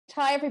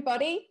Hi,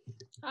 everybody.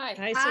 Hi.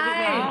 Hi,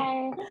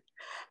 Hi.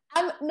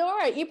 Sarina.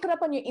 Nora, you put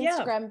up on your Yeah.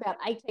 Instagram about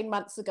 18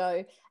 months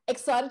ago,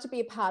 excited to be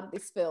a part of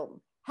this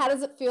film. How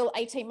does it feel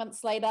 18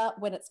 months later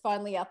when it's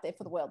finally out there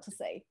for the world to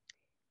see?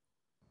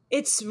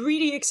 It's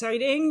really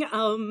exciting.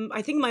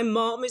 I think my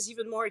mom is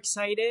even more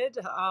excited.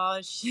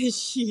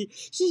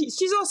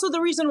 She's also the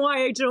reason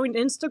why I joined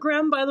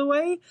Instagram, by the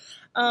way.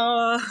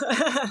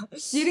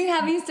 You didn't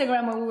have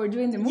Instagram when we were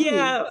doing the movie.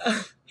 Yeah.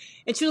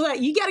 And she was like,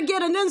 you gotta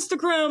get an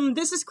Instagram.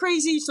 This is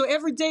crazy. So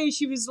every day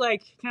she was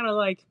like, kind of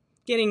like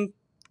getting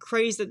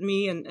crazed at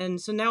me. And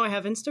so now I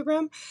have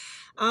Instagram.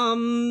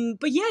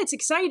 But yeah, it's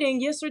exciting.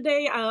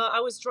 Yesterday,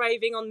 I was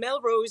driving on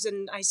Melrose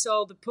and I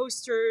saw the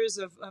posters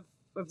of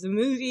the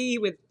movie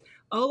with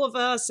all of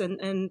us.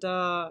 And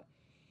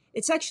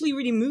it's actually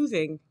really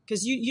moving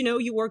because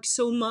you work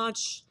so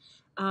much.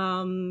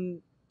 I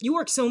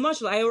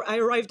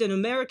arrived in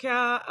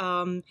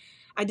America.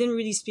 I didn't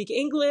really speak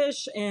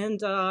English,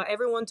 and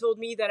everyone told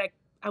me that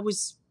I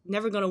was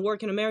never going to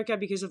work in America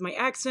because of my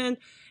accent.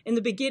 In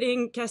the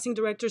beginning, casting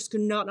directors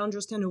could not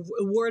understand a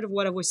word of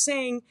what I was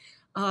saying.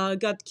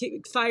 Got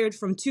fired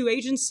from 2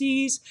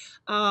 agencies.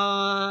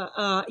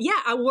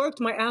 I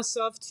worked my ass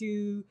off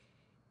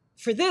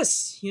for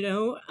this,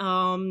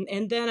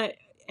 and then I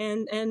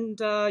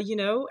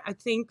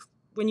think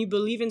when you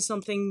believe in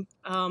something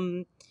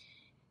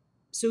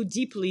so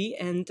deeply,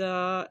 and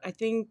I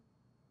think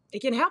it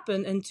can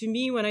happen. And to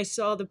me, when I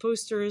saw the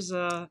posters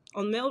on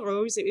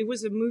Melrose, it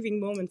was a moving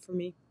moment for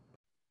me.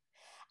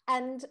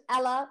 And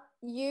Ella,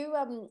 you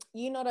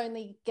not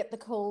only get the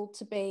call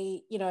to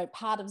be,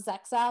 part of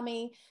Zach's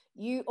army,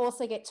 you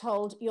also get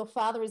told your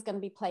father is going to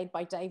be played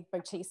by Dave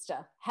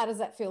Bautista. How does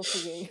that feel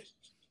for you?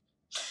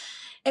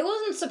 It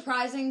wasn't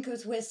surprising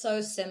because we're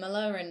so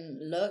similar in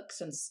looks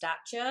and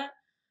stature.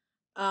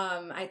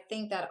 I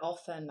think that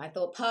often I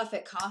thought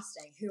perfect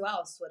casting. Who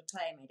else would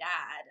play my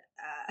dad?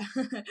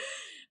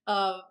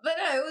 But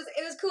no, it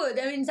was cool. I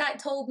mean, Zach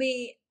told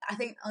me, I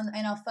think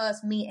in our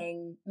first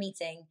meeting,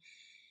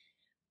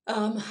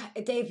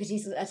 Dave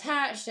Bautista was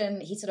attached,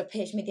 and he sort of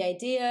pitched me the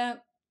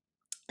idea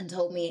and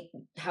told me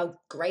how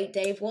great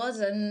Dave was,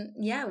 and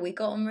yeah, we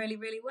got on really,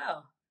 really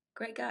well.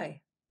 Great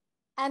guy.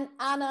 And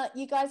Anna,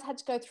 you guys had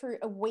to go through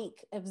a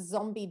week of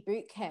zombie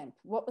boot camp.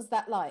 What was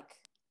that like?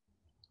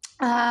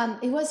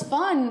 It was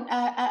fun.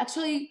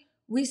 Actually,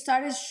 we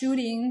started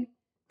shooting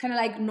kind of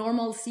like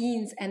normal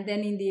scenes, and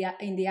then in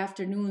the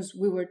afternoons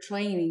we were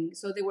training.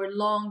 So they were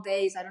long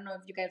days. I don't know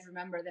if you guys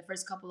remember the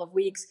first couple of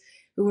weeks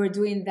we were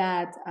doing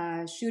that,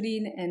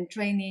 shooting and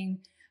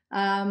training,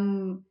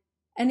 and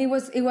it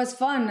was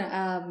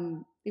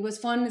fun. It was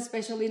fun,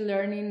 especially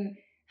learning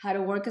how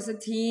to work as a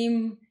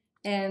team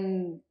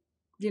and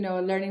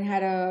learning how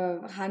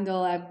to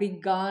handle a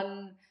big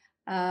gun,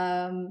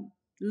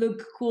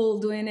 look cool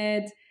doing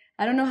it.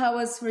 I don't know how it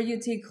was for you,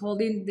 Tik,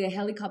 holding the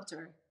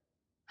helicopter.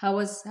 How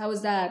was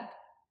that?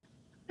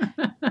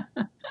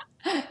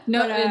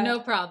 No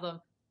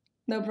problem.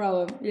 No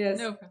problem. Yes.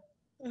 No problem.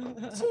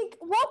 Tik,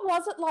 what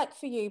was it like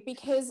for you?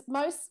 Because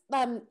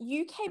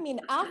you came in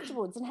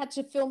afterwards and had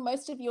to film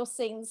most of your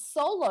scenes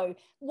solo.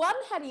 1,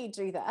 how do you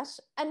do that?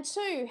 And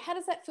 2, how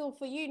does that feel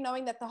for you,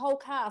 knowing that the whole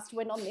cast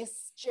went on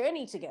this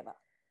journey together?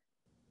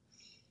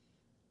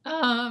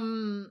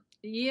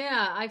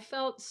 Yeah, I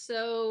felt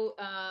so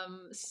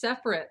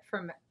separate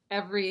from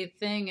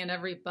everything and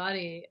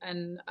everybody.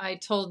 And I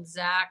told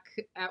Zach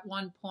at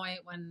one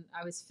point when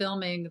I was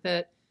filming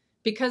that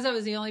because I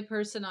was the only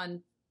person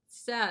on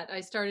set,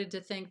 I started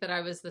to think that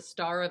I was the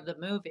star of the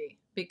movie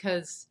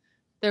because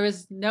there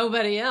was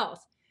nobody else.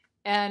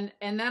 And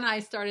then I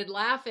started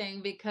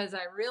laughing because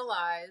I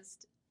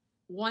realized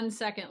 1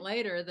 second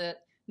later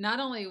that not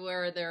only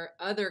were there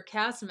other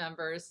cast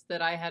members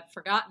that I had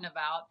forgotten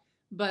about,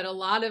 but a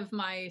lot of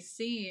a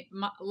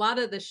lot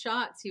of the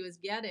shots he was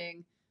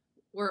getting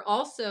were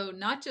also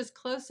not just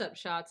close-up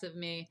shots of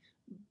me,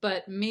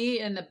 but me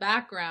in the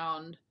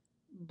background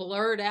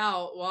blurred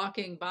out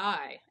walking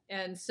by.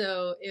 And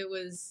so it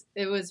was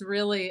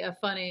really a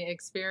funny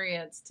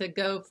experience to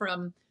go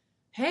from,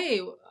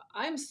 hey,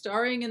 I'm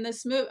starring in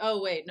this movie. Oh,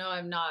 wait, no,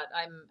 I'm not.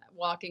 I'm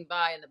walking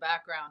by in the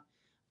background.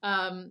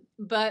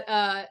 But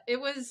it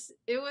was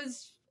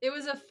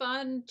a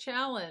fun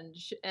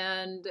challenge.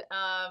 And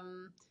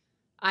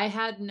I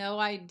had no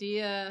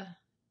idea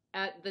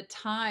at the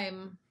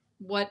time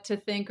what to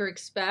think or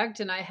expect.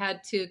 And I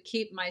had to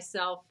keep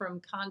myself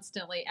from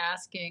constantly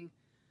asking,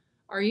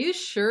 are you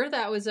sure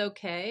that was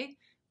okay?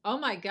 Oh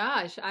my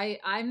gosh,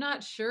 I'm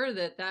not sure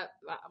that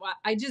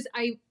I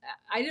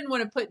didn't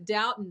want to put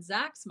doubt in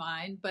Zach's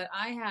mind, but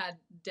I had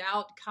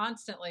doubt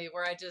constantly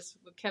where I just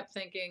kept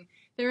thinking,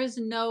 there is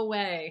no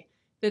way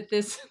that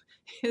this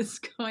is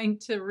going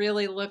to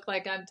really look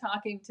like I'm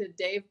talking to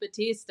Dave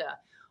Bautista.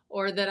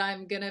 Or that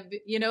I'm going to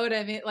be, you know what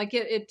I mean? Like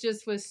it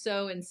just was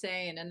so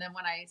insane. And then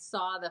when I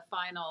saw the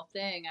final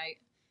thing, I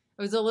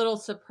was a little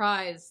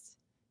surprised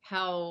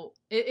how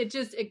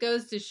it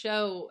goes to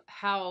show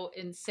how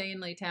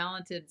insanely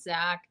talented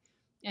Zach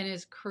and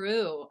his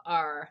crew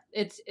are.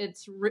 It's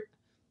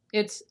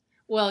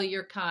well,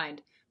 you're kind,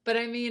 But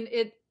I mean,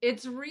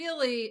 it's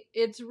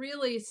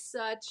really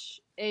such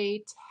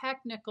a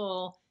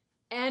technical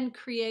and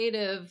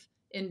creative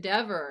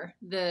endeavor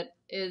that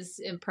is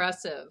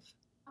impressive.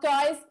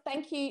 Guys,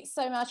 thank you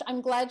so much. I'm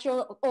glad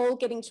you're all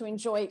getting to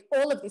enjoy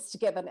all of this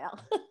together now.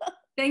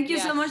 Thank you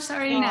so much,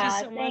 Sarina. Thank you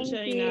so much,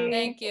 Sarina.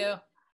 Thank you.